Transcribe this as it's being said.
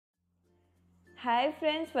Hi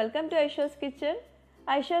friends, welcome to Aisha's Kitchen.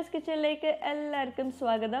 Aisha's Kitchenലേക്ക് എല്ലാവർക്കും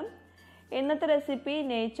സ്വാഗതം. ഇന്നത്തെ റെസിപ്പി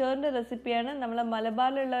നെയ്ച്ചോറിന്റെ റെസിപ്പിയാണ്. നമ്മളെ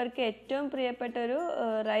മലബാറിലുള്ളവർക്ക് ഏറ്റവും പ്രിയപ്പെട്ട ഒരു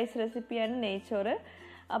റൈസ് റെസിപ്പിയാണ് നെയ്ച്ചോറ്.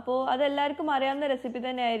 അപ്പോൾ അതെല്ലാവർക്കും അറിയാവുന്ന റെസിപ്പി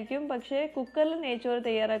തന്നെയായിരിക്കും. പക്ഷേ കുക്കറിൽ നെയ്ച്ചോറ്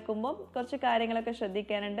തയ്യാറാക്കുമ്പോൾ കുറച്ച് കാര്യങ്ങളൊക്കെ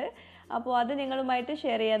ശ്രദ്ധിക്കാനുണ്ട്. അപ്പോൾ അത് നിങ്ങളുമായിട്ട്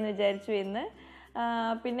ഷെയർ ചെയ്യാമെന്ന് വിചാരിച്ചു ഇന്ന്.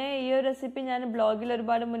 പിന്നെ ഈ ഒരു റെസിപ്പി ഞാൻ ബ്ലോഗിൽ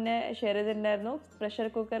ഒരുപാട് മുന്നേ ഷെയർ ചെയ്തിട്ടുണ്ടായിരുന്നു, പ്രഷർ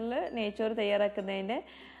കുക്കറിൽ നെയ്ച്ചോറ് തയ്യാറാക്കുന്നതിൻ്റെ.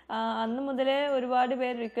 അന്ന് മുതലേ ഒരുപാട്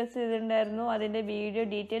പേര് റിക്വസ്റ്റ് ചെയ്തിട്ടുണ്ടായിരുന്നു അതിൻ്റെ വീഡിയോ,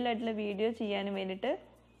 ഡീറ്റെയിൽ ആയിട്ടുള്ള വീഡിയോ ചെയ്യാനും വേണ്ടിയിട്ട്.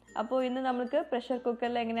 അപ്പോൾ ഇന്ന് നമുക്ക് പ്രഷർ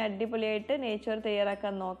കുക്കറിൽ എങ്ങനെ അടിപൊളിയായിട്ട് നെയ്ച്ചോറ്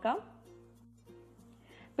തയ്യാറാക്കാൻ നോക്കാം.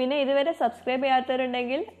 പിന്നെ ഇതുവരെ സബ്സ്ക്രൈബ്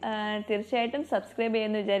ചെയ്യാത്തവരുണ്ടെങ്കിൽ തീർച്ചയായിട്ടും സബ്സ്ക്രൈബ്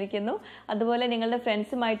ചെയ്യുമെന്ന് വിചാരിക്കുന്നു. അതുപോലെ നിങ്ങളുടെ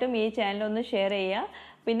ഫ്രണ്ട്സുമായിട്ടും ഈ ചാനൽ ഒന്ന് ഷെയർ ചെയ്യുക.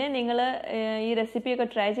 പിന്നെ നിങ്ങൾ ഈ റെസിപ്പിയൊക്കെ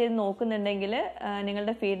ട്രൈ ചെയ്ത് നോക്കുന്നുണ്ടെങ്കിൽ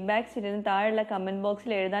നിങ്ങളുടെ ഫീഡ്ബാക്ക്സ് ഇതിന് താഴെയുള്ള കമൻറ്റ്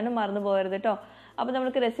ബോക്സിൽ എഴുതാനും മറന്നു പോകരുത് കേട്ടോ. അപ്പോൾ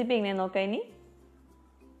നമുക്ക് റെസിപ്പി എങ്ങനെ നോക്കാം. ഇനി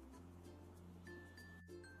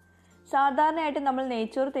സാധാരണയായിട്ട് നമ്മൾ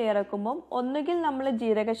നെയ്ച്ചോറ് തയ്യാറാക്കുമ്പം ഒന്നുകിൽ നമ്മൾ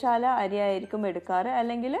ജീരകശാല അരിയായിരിക്കും എടുക്കാറ്,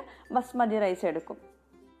 അല്ലെങ്കിൽ ബസ്മതി റൈസ് എടുക്കും.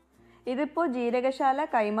 ഇതിപ്പോൾ ജീരകശാല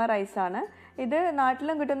കൈമ റൈസാണ്. ഇത്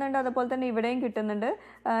നാട്ടിലും കിട്ടുന്നുണ്ട്, അതുപോലെ തന്നെ ഇവിടെയും കിട്ടുന്നുണ്ട്.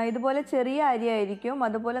 ഇതുപോലെ ചെറിയ അരിയായിരിക്കും,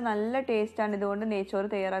 അതുപോലെ നല്ല ടേസ്റ്റാണ് ഇതുകൊണ്ട് നെയ്ച്ചോറ്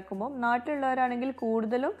തയ്യാറാക്കുമ്പോൾ. നാട്ടിലുള്ളവരാണെങ്കിൽ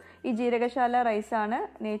കൂടുതലും ഈ ജീരകശാല റൈസാണ്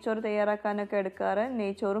നെയ്ച്ചോറ് തയ്യാറാക്കാനൊക്കെ എടുക്കാറ്.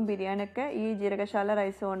 നെയ്ച്ചോറും ബിരിയാണിയൊക്കെ ഈ ജീരകശാല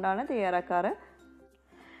റൈസ് കൊണ്ടാണ് തയ്യാറാക്കാറ്.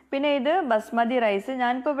 പിന്നെ ഇത് ബസ്മതി റൈസ്.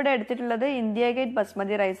 ഞാനിപ്പോൾ ഇവിടെ എടുത്തിട്ടുള്ളത് ഇന്ത്യ ഗേറ്റ്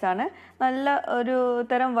ബസ്മതി റൈസാണ്. നല്ല ഒരു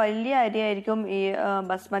തരം വലിയ അരിയായിരിക്കും ഈ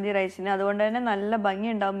ബസ്മതി റൈസിന്. അതുകൊണ്ട് തന്നെ നല്ല ഭംഗി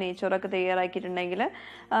ഉണ്ടാവും നെയ്ച്ചോറൊക്കെ തയ്യാറാക്കിയിട്ടുണ്ടെങ്കിൽ.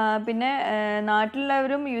 പിന്നെ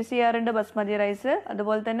നാട്ടിലുള്ളവരും യൂസ് ചെയ്യാറുണ്ട് ബസ്മതി റൈസ്.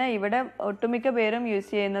 അതുപോലെ തന്നെ ഇവിടെ ഒട്ടുമിക്ക പേരും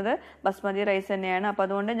യൂസ് ചെയ്യുന്നത് ബസ്മതി റൈസ് തന്നെയാണ്. അപ്പോൾ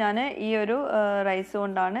അതുകൊണ്ട് ഞാൻ ഈ ഒരു റൈസ്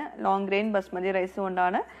കൊണ്ടാണ്, ലോങ് ഗ്രെയിൻ ബസ്മതി റൈസ്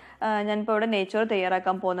കൊണ്ടാണ് ഞാനിപ്പോൾ ഇവിടെ നെയ്ച്ചോറ്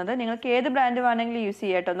തയ്യാറാക്കാൻ പോകുന്നത്. നിങ്ങൾക്ക് ഏത് ബ്രാൻഡ് വേണമെങ്കിലും യൂസ്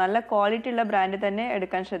ചെയ്യാം കേട്ടോ. നല്ല ക്വാളിറ്റി ഉള്ള ബ്രാൻഡ് തന്നെ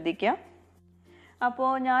എടുക്കാൻ ശ്രദ്ധിക്കുക. അപ്പോൾ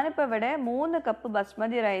ഞാനിപ്പോൾ ഇവിടെ 3 കപ്പ്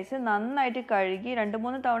ബസ്മതി റൈസ് നന്നായിട്ട് കഴുകി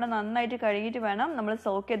 2-3 തവണ നന്നായിട്ട് കഴുകിയിട്ട് വേണം നമ്മൾ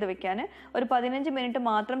സോക്ക് ചെയ്ത് വെക്കാൻ. ഒരു 15 മിനിറ്റ്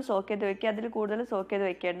മാത്രം സോക്ക് ചെയ്ത് വെക്കുക, അതിൽ കൂടുതൽ സോക്ക് ചെയ്ത്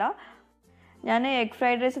വെക്കേണ്ട. ഞാൻ എഗ്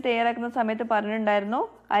ഫ്രൈഡ് റൈസ് തയ്യാറാക്കുന്ന സമയത്ത് പറഞ്ഞിട്ടുണ്ടായിരുന്നു,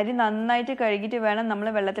 അരി നന്നായിട്ട് കഴുകിയിട്ട് വേണം നമ്മൾ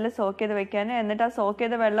വെള്ളത്തിൽ സോക്ക് ചെയ്ത് വെക്കാൻ. എന്നിട്ട് ആ സോക്ക്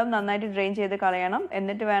ചെയ്ത വെള്ളം നന്നായിട്ട് ഡ്രെയിൻ ചെയ്ത് കളയണം.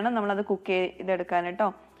 എന്നിട്ട് വേണം നമ്മളത് കുക്ക് ചെയ്തെടുക്കാൻ കേട്ടോ.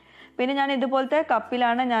 പിന്നെ ഞാൻ ഇതുപോലത്തെ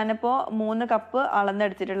കപ്പിലാണ് ഞാനിപ്പോൾ 3 കപ്പ്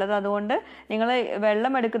അളന്നെടുത്തിട്ടുള്ളത്. അതുകൊണ്ട് നിങ്ങൾ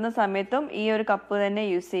വെള്ളം എടുക്കുന്ന സമയത്തും ഈ ഒരു കപ്പ് തന്നെ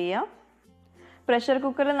യൂസ് ചെയ്യുക. പ്രഷർ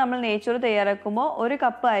കുക്കറിൽ നമ്മൾ നെയ്ച്ചോറ് തയ്യാറാക്കുമ്പോൾ 1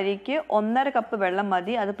 കപ്പ് അരിക്ക് 1.5 കപ്പ് വെള്ളം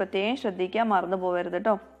മതി. അത് പ്രത്യേകം ശ്രദ്ധിക്കുക, മറന്നു പോകരുത്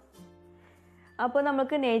കേട്ടോ. അപ്പോൾ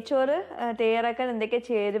നമുക്ക് നെയ്ച്ചോറ് തയ്യാറാക്കാൻ എന്തൊക്കെ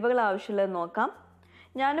ചേരുവകൾ ആവശ്യമുള്ളത് നോക്കാം.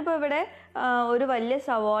 ഞാനിപ്പോൾ ഇവിടെ ഒരു വലിയ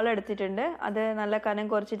സവാള എടുത്തിട്ടുണ്ട്. അത് നല്ല കനം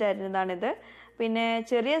കുറച്ചിട്ട് അരിഞ്ഞതാണിത്. പിന്നെ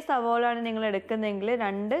ചെറിയ സവാളയാണ് നിങ്ങൾ എടുക്കുന്നതെങ്കിൽ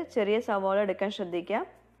 2 ചെറിയ സവാള എടുക്കാൻ ശ്രദ്ധിക്കുക.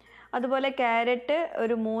 അതുപോലെ ക്യാരറ്റ്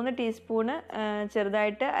ഒരു 3 ടീസ്പൂണ്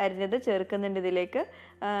ചെറുതായിട്ട് അരിഞ്ഞത് ചേർക്കുന്നുണ്ട് ഇതിലേക്ക്.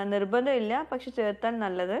 നിർബന്ധമില്ല, പക്ഷെ ചേർത്താൽ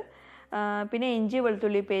നല്ലത്. പിന്നെ ഇഞ്ചി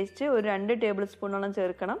വെളുത്തുള്ളി പേസ്റ്റ് ഒരു 2 ടേബിൾ സ്പൂണോളം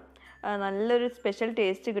ചേർക്കണം. നല്ലൊരു സ്പെഷ്യൽ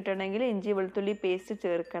ടേസ്റ്റ് കിട്ടണമെങ്കിൽ ഇഞ്ചി വെളുത്തുള്ളി പേസ്റ്റ്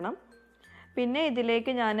ചേർക്കണം. പിന്നെ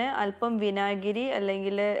ഇതിലേക്ക് ഞാൻ അല്പം വിനാഗിരി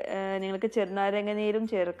അല്ലെങ്കിൽ നിങ്ങൾക്ക് ചെറുനാരങ്ങ നീരും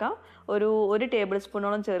ചേർക്കാം. ഒരു ടേബിൾ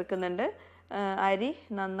സ്പൂണോളം ചേർക്കുന്നുണ്ട്. അരി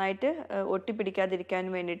നന്നായിട്ട് ഒട്ടിപ്പിടിക്കാതിരിക്കാൻ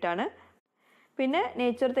വേണ്ടിയിട്ടാണ്. പിന്നെ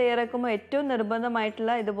നെയ്ച്ചോറ് തയ്യാറാക്കുമ്പോൾ ഏറ്റവും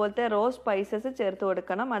നിർബന്ധമായിട്ടുള്ള ഇതുപോലത്തെ റോ സ്പൈസസ് ചേർത്ത്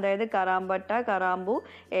കൊടുക്കണം. അതായത് കറാമ്പട്ട, കറാമ്പൂ,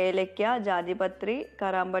 ഏലക്ക, ജാതിപത്രി,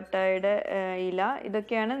 കറാമ്പട്ടയുടെ ഇല,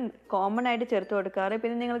 ഇതൊക്കെയാണ് കോമൺ ആയിട്ട് ചേർത്ത് കൊടുക്കാറ്.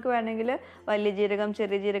 പിന്നെ നിങ്ങൾക്ക് വേണമെങ്കിൽ വലിയ ജീരകം,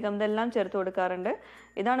 ചെറിയ ജീരകം ഇതെല്ലാം ചേർത്ത് കൊടുക്കാറുണ്ട്.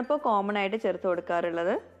 ഇതാണിപ്പോൾ കോമൺ ആയിട്ട് ചേർത്ത്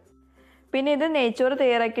കൊടുക്കാറുള്ളത്. പിന്നെ ഇത് നെയ്ച്ചോറ്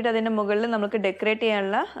തയ്യാറാക്കിയിട്ട് അതിൻ്റെ മുകളിൽ നമുക്ക് ഡെക്കറേറ്റ്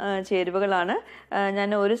ചെയ്യാനുള്ള ചേരുവകളാണ്. ഞാൻ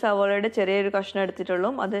ഒരു സവാളയുടെ ചെറിയൊരു കഷ്ണം എടുത്തിട്ടുള്ളൂ.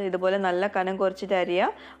 അത് ഇതുപോലെ നല്ല കനം കുറച്ചിട്ട് അരിയുക.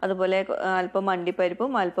 അതുപോലെ അല്പം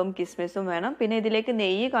അണ്ടിപ്പരിപ്പും അല്പം കിസ്മിസും വേണം. പിന്നെ ഇതിലേക്ക്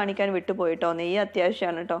നെയ്യ് കാണിക്കാൻ വിട്ടുപോയിട്ടോ. നെയ്യ്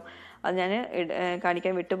അത്യാവശ്യമാണ് കേട്ടോ. അത് ഞാൻ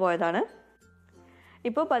കാണിക്കാൻ വിട്ടുപോയതാണ്.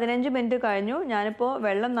 ഇപ്പോൾ 15 മിനിറ്റ് കഴിഞ്ഞു. ഞാനിപ്പോൾ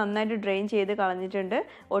വെള്ളം നന്നായിട്ട് ഡ്രെയിൻ ചെയ്ത് കളഞ്ഞിട്ടുണ്ട്.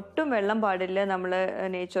 ഒട്ടും വെള്ളം പാടില്ല നമ്മൾ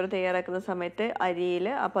നെയ്ച്ചോറ് തയ്യാറാക്കുന്ന സമയത്ത് അരിയിൽ.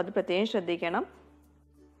 അപ്പോൾ അത് പ്രത്യേകം ശ്രദ്ധിക്കണം.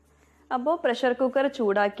 അപ്പോൾ പ്രഷർ കുക്കർ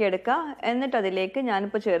ചൂടാക്കിയെടുക്കുക. എന്നിട്ട് അതിലേക്ക്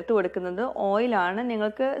ഞാനിപ്പോൾ ചേർത്ത് കൊടുക്കുന്നത് ഓയിലാണ്.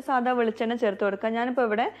 നിങ്ങൾക്ക് സാധാ വെളിച്ചെണ്ണ ചേർത്ത് കൊടുക്കുക. ഞാനിപ്പോൾ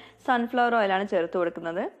ഇവിടെ സൺഫ്ലവർ ഓയിലാണ് ചേർത്ത്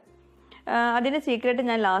കൊടുക്കുന്നത്. അതിൻ്റെ സീക്രട്ട്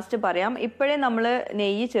ഞാൻ ലാസ്റ്റ് പറയാം. ഇപ്പോഴേ നമ്മൾ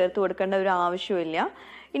നെയ്യ് ചേർത്ത് കൊടുക്കേണ്ട ഒരു ആവശ്യമില്ല.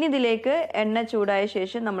 ഇനി ഇതിലേക്ക് എണ്ണ ചൂടായ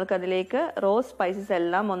ശേഷം നമ്മൾക്കതിലേക്ക് റോ സ്പൈസസ്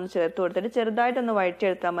എല്ലാം ഒന്ന് ചേർത്ത് കൊടുത്തിട്ട് ചെറുതായിട്ടൊന്ന്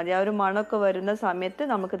വഴറ്റിയെടുത്താൽ മതി. ആ ഒരു മണമൊക്കെ വരുന്ന സമയത്ത്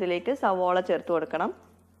നമുക്കിതിലേക്ക് സവാള ചേർത്ത് കൊടുക്കണം.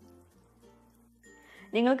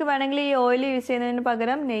 നിങ്ങൾക്ക് വേണമെങ്കിൽ ഈ ഓയിൽ യൂസ് ചെയ്യുന്നതിന്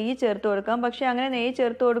പകരം നെയ്യ് ചേർത്ത് കൊടുക്കാം. പക്ഷേ അങ്ങനെ നെയ്യ്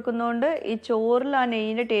ചേർത്ത് കൊടുക്കുന്നതുകൊണ്ട് ഈ ചോറിൽ ആ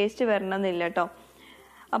നെയ്യിൻ്റെ ടേസ്റ്റ് വരണമെന്നില്ല കേട്ടോ.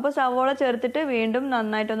 അപ്പോൾ സവോള ചേർത്തിട്ട് വീണ്ടും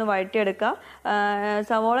നന്നായിട്ടൊന്ന് വഴറ്റിയെടുക്കുക.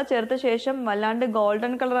 സവോള ചേർത്ത ശേഷം വല്ലാണ്ട്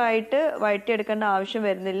ഗോൾഡൻ കളറായിട്ട് വഴറ്റിയെടുക്കേണ്ട ആവശ്യം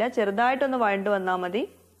വരുന്നില്ല. ചെറുതായിട്ടൊന്ന് വഴണ്ട് വന്നാൽ മതി.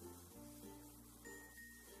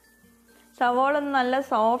 സവോള ഒന്ന് നല്ല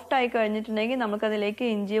സോഫ്റ്റ് ആയി കഴിഞ്ഞിട്ടുണ്ടെങ്കിൽ നമുക്കതിലേക്ക്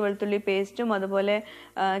ഇഞ്ചി വെളുത്തുള്ളി പേസ്റ്റും അതുപോലെ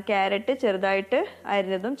ക്യാരറ്റ് ചെറുതായിട്ട്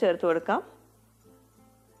അരിഞ്ഞതും ചേർത്ത് കൊടുക്കാം.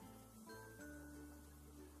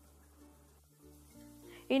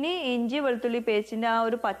 ഇനി ഇഞ്ചി വെളുത്തുള്ളി പേസ്റ്റിൻ്റെ ആ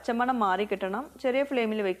ഒരു പച്ചമണം മാറി കിട്ടണം. ചെറിയ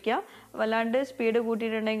ഫ്ലെയിമിൽ വെക്കുക. വല്ലാണ്ട് സ്പീഡ്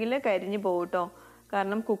കൂട്ടിയിട്ടുണ്ടെങ്കിൽ കരിഞ്ഞു പോകും കേട്ടോ.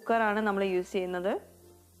 കാരണം കുക്കറാണ് നമ്മൾ യൂസ് ചെയ്യുന്നത്.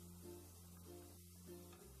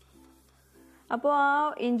 അപ്പോൾ ആ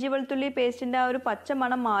ഇഞ്ചി വെളുത്തുള്ളി പേസ്റ്റിൻ്റെ ആ ഒരു പച്ച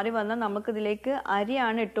മണം മാറി വന്നാൽ നമുക്കിതിലേക്ക്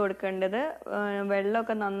അരിയാണ് ഇട്ട് കൊടുക്കേണ്ടത്.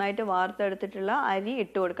 വെള്ളമൊക്കെ നന്നായിട്ട് വാർത്തെടുത്തിട്ടുള്ള അരി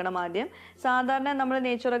ഇട്ട് കൊടുക്കണം ആദ്യം. സാധാരണ നമ്മൾ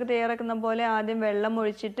നെയ്ച്ചോറൊക്കെ തയ്യാറാക്കുന്ന പോലെ ആദ്യം വെള്ളം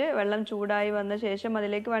ഒഴിച്ചിട്ട് വെള്ളം ചൂടായി വന്ന ശേഷം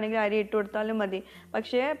അതിലേക്ക് വേണമെങ്കിൽ അരി ഇട്ട് കൊടുത്താലും മതി.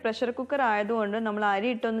 പക്ഷേ പ്രഷർ കുക്കർ ആയതുകൊണ്ട് നമ്മൾ അരി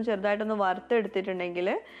ഇട്ടൊന്ന് ചെറുതായിട്ടൊന്ന് വറുത്തെടുത്തിട്ടുണ്ടെങ്കിൽ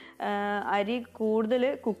അരി കൂടുതൽ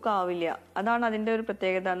കുക്കാവില്ല. അതാണ് അതിൻ്റെ ഒരു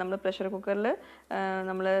പ്രത്യേകത. നമ്മൾ പ്രഷർ കുക്കറിൽ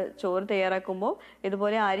നമ്മൾ ചോറ് തയ്യാറാക്കുമ്പോൾ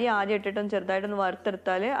ഇതുപോലെ അരി ആദ്യം ഇട്ടിട്ടൊന്ന് ചെറുതായിട്ടൊന്ന്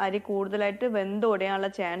വറുത്തെടുത്താൽ അരി കൂടുതലായിട്ട് വെന്തൊടയാനുള്ള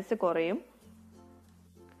ചാൻസ് കുറയും.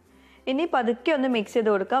 ഇനി പതുക്കെ ഒന്ന് മിക്സ് ചെയ്ത്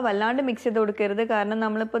കൊടുക്കുക. വല്ലാണ്ട് മിക്സ് ചെയ്ത് കൊടുക്കരുത്. കാരണം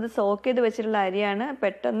നമ്മളിപ്പോൾ ഇത് സോക്ക് ചെയ്ത് വെച്ചിട്ടുള്ള അരിയാണ്.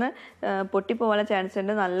 പെട്ടെന്ന് പൊട്ടിപ്പോകാനുള്ള ചാൻസ്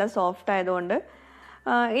ഉണ്ട്, നല്ല സോഫ്റ്റ് ആയതുകൊണ്ട്.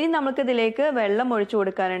 ഇനി നമുക്കിതിലേക്ക് വെള്ളം ഒഴിച്ചു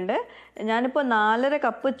കൊടുക്കാനുണ്ട്. ഞാനിപ്പോൾ 4.5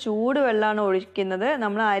 കപ്പ് ചൂട് വെള്ളമാണ് ഒഴിക്കുന്നത്.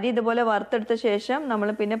 നമ്മൾ അരി ഇതുപോലെ വറുത്തെടുത്ത ശേഷം നമ്മൾ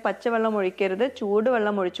പിന്നെ പച്ചവെള്ളം ഒഴിക്കരുത്, ചൂട്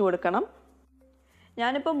വെള്ളം ഒഴിച്ചു കൊടുക്കണം.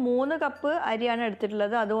 ഞാനിപ്പോൾ 3 കപ്പ് അരിയാണ്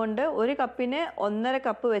എടുത്തിട്ടുള്ളത്. അതുകൊണ്ട് 1 കപ്പിന് 1.5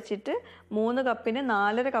 കപ്പ് വെച്ചിട്ട് 3 കപ്പിന്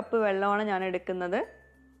 4.5 കപ്പ് വെള്ളമാണ് ഞാൻ എടുക്കുന്നത്.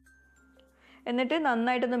 എന്നിട്ട്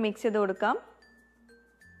നന്നായിട്ടൊന്ന് മിക്സ് ചെയ്ത് കൊടുക്കാം.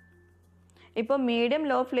 ഇപ്പോൾ മീഡിയം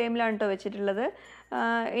ലോ ഫ്ലെയിമിലാണ് കേട്ടോ വെച്ചിട്ടുള്ളത്.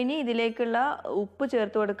 ഇനി ഇതിലേക്കുള്ള ഉപ്പ്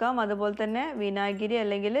ചേർത്ത് കൊടുക്കാം. അതുപോലെ തന്നെ വിനാഗിരി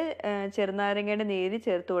അല്ലെങ്കിൽ ചെറുനാരങ്ങയുടെ നീര്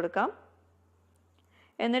ചേർത്ത് കൊടുക്കാം.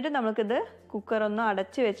 എന്നിട്ട് നമുക്കിത് കുക്കറൊന്ന്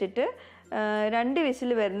അടച്ച് വെച്ചിട്ട് 2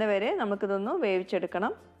 വിസിൽ വരുന്നവരെ നമുക്കിതൊന്ന്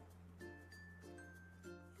വേവിച്ചെടുക്കണം.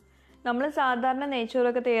 നമ്മൾ സാധാരണ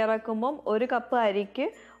നെയ്ച്ചോറൊക്കെ തയ്യാറാക്കുമ്പം 1 കപ്പ് അരിക്ക്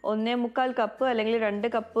 1.25 കപ്പ് അല്ലെങ്കിൽ 2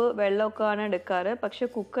 കപ്പ് വെള്ളമൊക്കെയാണ് എടുക്കാറ്. പക്ഷെ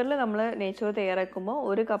കുക്കറിൽ നമ്മൾ നെയ്ച്ചോറ് തയ്യാറാക്കുമ്പോൾ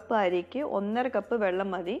 1 കപ്പ് അരിക്ക് 1.5 കപ്പ് വെള്ളം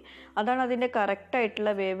മതി. അതാണ് അതിൻ്റെ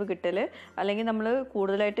കറക്റ്റായിട്ടുള്ള വേവ് കിട്ടൽ. അല്ലെങ്കിൽ നമ്മൾ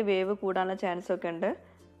കൂടുതലായിട്ട് വേവ് കൂടാനുള്ള ചാൻസ് ഒക്കെ ഉണ്ട്.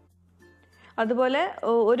 അതുപോലെ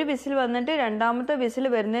 1 വിസിൽ വന്നിട്ട് 2ാമത്തെ വിസിൽ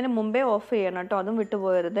വരുന്നതിന് മുമ്പേ ഓഫ് ചെയ്യണം കേട്ടോ, അതും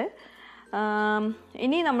വിട്ടുപോകരുത്.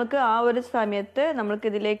 ഇനി നമുക്ക് ആ ഒരു സമയത്ത് നമുക്ക്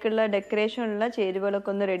ഇതിലേക്കുള്ള ഡെക്കറേഷനുള്ള ചേരുവകളൊക്കെ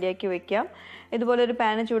ഒന്ന് റെഡിയാക്കി വെക്കാം. ഇതുപോലെ ഒരു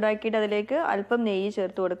പാന് ചൂടാക്കിയിട്ട് അതിലേക്ക് അല്പം നെയ്യ്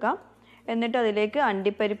ചേർത്ത് കൊടുക്കാം. എന്നിട്ട് അതിലേക്ക്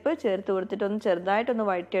അണ്ടിപ്പരിപ്പ് ചേർത്ത് കൊടുത്തിട്ട് ഒന്ന് ചെറുതായിട്ടൊന്ന്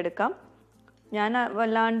വഴറ്റിയെടുക്കാം. ഞാൻ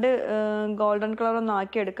വല്ലാണ്ട് ഗോൾഡൻ കളറൊന്നും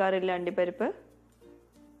ആക്കി എടുക്കാറില്ല അണ്ടിപ്പരിപ്പ്.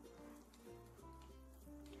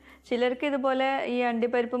 ചിലർക്ക് ഇതുപോലെ ഈ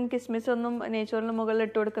അണ്ടിപ്പരിപ്പും കിസ്മിസും ഒന്നും നെയ്ച്ചോറിന് മുകളിൽ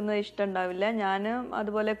ഇട്ട് കൊടുക്കുന്നത് ഇഷ്ടമുണ്ടാവില്ല. ഞാനും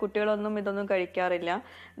അതുപോലെ കുട്ടികളൊന്നും ഇതൊന്നും കഴിക്കാറില്ല.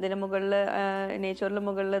 ഇതിന് മുകളിൽ നെയ്ച്ചോറിന്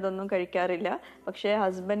മുകളിൽ ഇതൊന്നും കഴിക്കാറില്ല. പക്ഷേ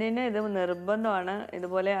ഹസ്ബൻഡിന് ഇത് നിർബന്ധമാണ്.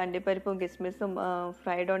 ഇതുപോലെ അണ്ടിപ്പരിപ്പും കിസ്മിസും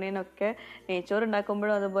ഫ്രൈഡ് ഓണിയനൊക്കെ നെയ്ച്ചോറ്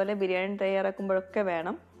ഉണ്ടാക്കുമ്പോഴും അതുപോലെ ബിരിയാണി തയ്യാറാക്കുമ്പോഴൊക്കെ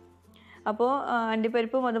വേണം. അപ്പോൾ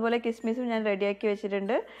അണ്ടിപ്പരിപ്പും അതുപോലെ കിസ്മിസും ഞാൻ റെഡിയാക്കി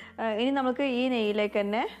വെച്ചിട്ടുണ്ട്. ഇനി നമുക്ക് ഈ നെയ്യിലേക്ക്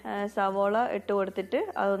തന്നെ സവോള ഇട്ട് കൊടുത്തിട്ട്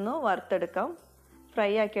അതൊന്ന് വറുത്തെടുക്കാം,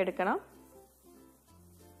 ഫ്രൈ ആക്കി എടുക്കണം.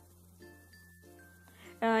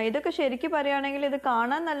 ഇതൊക്കെ ശരിക്കും പറയുകയാണെങ്കിൽ ഇത്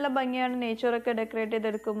കാണാൻ നല്ല ഭംഗിയാണ്. നെയ്ച്ചോറൊക്കെ ഡെക്കറേറ്റ്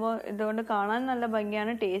ചെയ്തെടുക്കുമ്പോൾ ഇതുകൊണ്ട് കാണാൻ നല്ല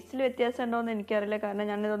ഭംഗിയാണ്. ടേസ്റ്റിൽ വ്യത്യാസം ഉണ്ടോ എന്ന് എനിക്കറിയില്ല, കാരണം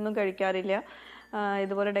ഞാനിതൊന്നും കഴിക്കാറില്ല.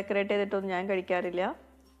 ഇതുപോലെ ഡെക്കറേറ്റ് ചെയ്തിട്ടൊന്നും ഞാൻ കഴിക്കാറില്ല.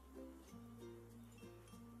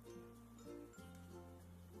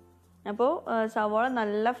 അപ്പോൾ സവോള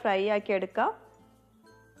നല്ല ഫ്രൈ ആക്കി എടുക്കാം.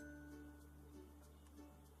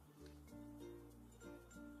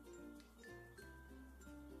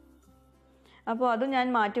 അപ്പോൾ അതും ഞാൻ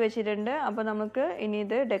മാറ്റി വെച്ചിട്ടുണ്ട്. അപ്പോൾ നമുക്ക് ഇനി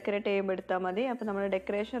ഇത് ഡെക്കറേറ്റ് ചെയ്യുമ്പോൾ എടുത്താൽ മതി. അപ്പോൾ നമ്മുടെ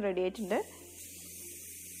ഡെക്കറേഷൻ റെഡി ആയിട്ടുണ്ട്.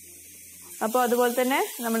 അപ്പോൾ അതുപോലെ തന്നെ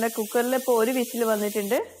നമ്മുടെ കുക്കറിൽ ഇപ്പോൾ 1 വിസിൽ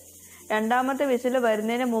വന്നിട്ടുണ്ട്. 2ാമത്തെ വിസിൽ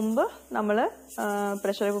വരുന്നതിന് മുമ്പ് നമ്മൾ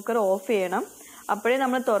പ്രഷർ കുക്കർ ഓഫ് ചെയ്യണം. അപ്പോഴേ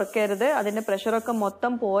നമ്മൾ തുറക്കരുത്. അതിൻ്റെ പ്രഷറൊക്കെ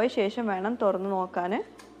മൊത്തം പോയ ശേഷം വേണം തുറന്ന് നോക്കാൻ.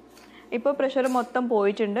 ഇപ്പോൾ പ്രഷർ മൊത്തം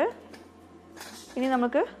പോയിട്ടുണ്ട്. ഇനി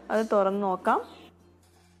നമുക്ക് അത് തുറന്ന് നോക്കാം.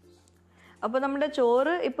 അപ്പോൾ നമ്മുടെ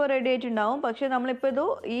ചോറ് ഇപ്പോൾ റെഡി ആയിട്ടുണ്ടാവും. പക്ഷേ നമ്മളിപ്പോൾ ഇത്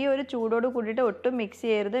ഈ ഒരു ചൂടോട് കൂടിയിട്ട് ഒട്ടും മിക്സ്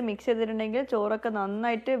ചെയ്യരുത്. മിക്സ് ചെയ്തിട്ടുണ്ടെങ്കിൽ ചോറൊക്കെ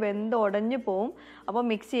നന്നായിട്ട് വെന്ത് ഉടഞ്ഞു പോവും. അപ്പോൾ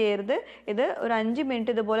മിക്സ് ചെയ്യരുത്. ഇത് ഒരു 5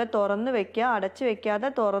 മിനിറ്റ് ഇതുപോലെ തുറന്ന് വെക്കുക. അടച്ച്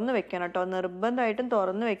വെക്കാതെ തുറന്ന് വെക്കണം കേട്ടോ. നിർബന്ധമായിട്ടും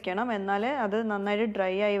തുറന്ന് വെക്കണം, എന്നാലേ അത് നന്നായിട്ട്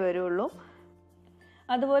ഡ്രൈ ആയി വരുള്ളൂ.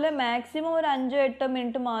 അതുപോലെ മാക്സിമം ഒരു 5-8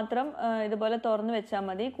 മിനിറ്റ് മാത്രം ഇതുപോലെ തുറന്ന് വെച്ചാൽ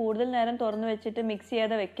മതി. കൂടുതൽ നേരം തുറന്ന് വെച്ചിട്ട് മിക്സ്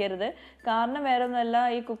ചെയ്യാതെ വെക്കരുത്. കാരണം വേറെ ഒന്നുമല്ല,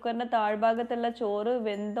 ഈ കുക്കറിൻ്റെ താഴ്ഭാഗത്തുള്ള ചോറ്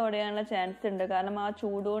വെന്തുടയാനുള്ള ചാൻസ് ഉണ്ട്. കാരണം ആ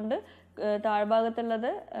ചൂടുകൊണ്ട്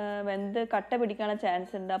താഴ്ഭാഗത്തുള്ളത് വെന്ത് കട്ട പിടിക്കാനുള്ള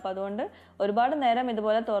ചാൻസ് ഉണ്ട്. അപ്പോൾ അതുകൊണ്ട് ഒരുപാട് നേരം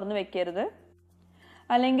ഇതുപോലെ തുറന്ന് വെക്കരുത്.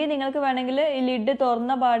 അല്ലെങ്കിൽ നിങ്ങൾക്ക് വേണമെങ്കിൽ ഈ ലിഡ്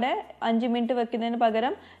തുറന്ന പാടെ 5 മിനിറ്റ് വെക്കുന്നതിന്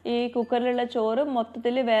പകരം ഈ കുക്കറിലുള്ള ചോറ്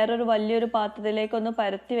മൊത്തത്തിൽ വേറൊരു വലിയൊരു പാത്രത്തിലേക്ക് ഒന്ന്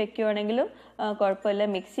പരത്തി വെക്കുകയാണെങ്കിലും കുഴപ്പമില്ല.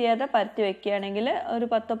 മിക്സ് ചെയ്യാതെ പരത്തി വെക്കുകയാണെങ്കിൽ ഒരു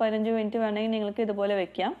 10-15 മിനിറ്റ് വേണമെങ്കിൽ നിങ്ങൾക്ക് ഇതുപോലെ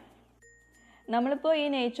വെക്കാം. നമ്മളിപ്പോൾ ഈ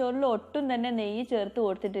നെയ്ച്ചോറിൽ ഒട്ടും തന്നെ നെയ്യ് ചേർത്ത്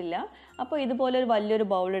കൊടുത്തിട്ടില്ല. അപ്പോൾ ഇതുപോലെ ഒരു വലിയൊരു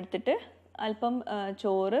ബൗൾ എടുത്തിട്ട് അല്പം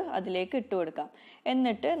ചോറ് അതിലേക്ക് ഇട്ട് കൊടുക്കാം.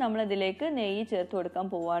 എന്നിട്ട് നമ്മളതിലേക്ക് നെയ്യ് ചേർത്ത് കൊടുക്കാൻ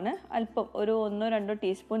പോവാണ്. അല്പം ഒരു 1-2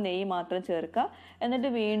 ടീസ്പൂൺ നെയ്യ് മാത്രം ചേർക്കുക. എന്നിട്ട്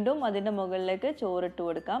വീണ്ടും അതിൻ്റെ മുകളിലേക്ക് ചോറിട്ട്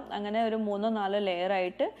കൊടുക്കാം. അങ്ങനെ ഒരു 3-4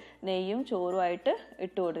 ലെയറായിട്ട് നെയ്യും ചോറുമായിട്ട്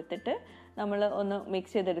ഇട്ട് കൊടുത്തിട്ട് നമ്മൾ ഒന്ന്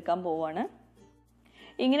മിക്സ് ചെയ്തെടുക്കാൻ പോവാണ്.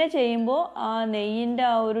 ഇങ്ങനെ ചെയ്യുമ്പോൾ ആ നെയ്യിൻ്റെ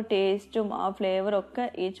ആ ഒരു ടേസ്റ്റും ആ ഫ്ലേവറൊക്കെ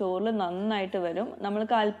ഈ ചോറിൽ നന്നായിട്ട് വരും.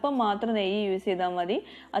 നമ്മൾക്ക് അല്പം മാത്രം നെയ്യ് യൂസ് ചെയ്താൽ മതി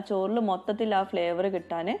ആ ചോറിൽ മൊത്തത്തിൽ ആ ഫ്ലേവർ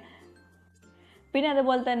കിട്ടാൻ. പിന്നെ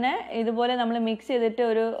അതുപോലെ തന്നെ ഇതുപോലെ നമ്മൾ മിക്സ് ചെയ്തിട്ട്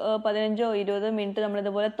ഒരു 15-20 മിനിറ്റ്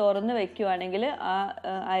നമ്മളിതുപോലെ തുറന്ന് വെക്കുകയാണെങ്കിൽ ആ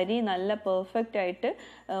അരി നല്ല പെർഫെക്റ്റ് ആയിട്ട്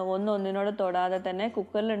ഒന്നിനോട് തൊടാതെ തന്നെ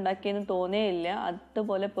കുക്കറിൽ ഉണ്ടാക്കിയെന്ന് തോന്നേയില്ല.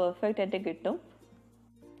 അതുപോലെ പെർഫെക്റ്റ് ആയിട്ട് കിട്ടും.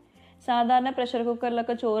 സാധാരണ പ്രഷർ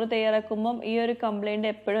കുക്കറിലൊക്കെ ചോറ് തയ്യാറാക്കുമ്പം ഈ ഒരു കംപ്ലൈൻറ്റ്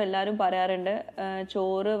എപ്പോഴും എല്ലാവരും പറയാറുണ്ട്.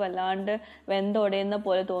 ചോറ് വല്ലാണ്ട് വെന്തുടയുന്ന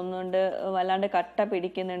പോലെ തോന്നുന്നുണ്ട്, വല്ലാണ്ട് കട്ട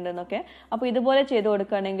പിടിക്കുന്നുണ്ട് എന്നൊക്കെ. അപ്പോൾ ഇതുപോലെ ചെയ്ത്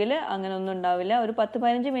കൊടുക്കുകയാണെങ്കിൽ അങ്ങനെ ഒന്നും ഉണ്ടാവില്ല. ഒരു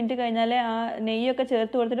 10-15 മിനിറ്റ് കഴിഞ്ഞാൽ ആ നെയ്യൊക്കെ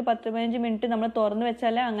ചേർത്ത് കൊടുത്തിട്ട് 10-15 മിനിറ്റ് നമ്മൾ തുറന്ന്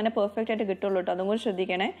വെച്ചാലേ അങ്ങനെ പെർഫെക്റ്റ് ആയിട്ട് കിട്ടുള്ളൂ കേട്ടോ. അതും കൂടി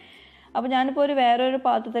ശ്രദ്ധിക്കണേ. അപ്പോൾ ഞാനിപ്പോൾ ഒരു വേറൊരു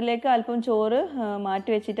പാത്രത്തിലേക്ക് അല്പം ചോറ് മാറ്റി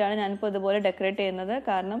വെച്ചിട്ടാണ് ഞാനിപ്പോൾ ഇതുപോലെ ഡെക്കറേറ്റ് ചെയ്യുന്നത്.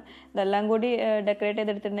 കാരണം ഇതെല്ലാം കൂടി ഡെക്കറേറ്റ്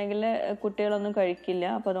ചെയ്തെടുത്തിട്ടുണ്ടെങ്കിൽ കുട്ടികളൊന്നും കഴിക്കില്ല.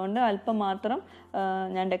 അപ്പോൾ അതുകൊണ്ട് അല്പം മാത്രം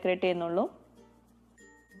ഞാൻ ഡെക്കറേറ്റ് ചെയ്യുന്നുള്ളൂ.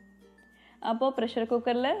 അപ്പോൾ പ്രഷർ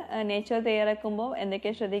കുക്കറിൽ നെയ്ച്ചോറ് തയ്യാറാക്കുമ്പോൾ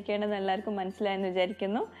എന്തൊക്കെയാണ് ശ്രദ്ധിക്കേണ്ടതെന്ന് എല്ലാവർക്കും മനസ്സിലായെന്ന്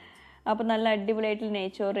വിചാരിക്കുന്നു. അപ്പോൾ നല്ല അടിപൊളിയായിട്ട്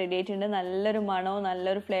നെയ്ച്ചോറ് റെഡി ആയിട്ടുണ്ട്. നല്ലൊരു മണവും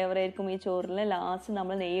നല്ലൊരു ഫ്ലേവർ ആയിരിക്കും ഈ ചോറിൽ. ലാസ്റ്റ്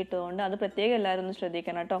നമ്മൾ നെയ്യ് ഇട്ടതുകൊണ്ട് അത് പ്രത്യേകം എല്ലാവരും ഒന്ന്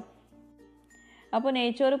ശ്രദ്ധിക്കണം കേട്ടോ. അപ്പോൾ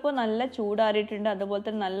നെയ്ച്ചോറ് ഇപ്പോൾ നല്ല ചൂടാറിയിട്ടുണ്ട്. അതുപോലെ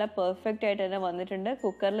തന്നെ നല്ല പെർഫെക്റ്റ് ആയിട്ട് തന്നെ വന്നിട്ടുണ്ട്.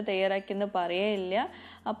 കുക്കറിൽ തയ്യാറാക്കിയെന്ന് പറയേയില്ല.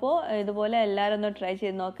 അപ്പോൾ ഇതുപോലെ എല്ലാവരും ഒന്ന് ട്രൈ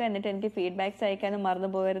ചെയ്ത് നോക്കുക. എന്നിട്ട് എനിക്ക് ഫീഡ്ബാക്ക്സ് അയക്കാനും മറന്നു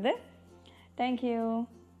പോകരുത്. താങ്ക്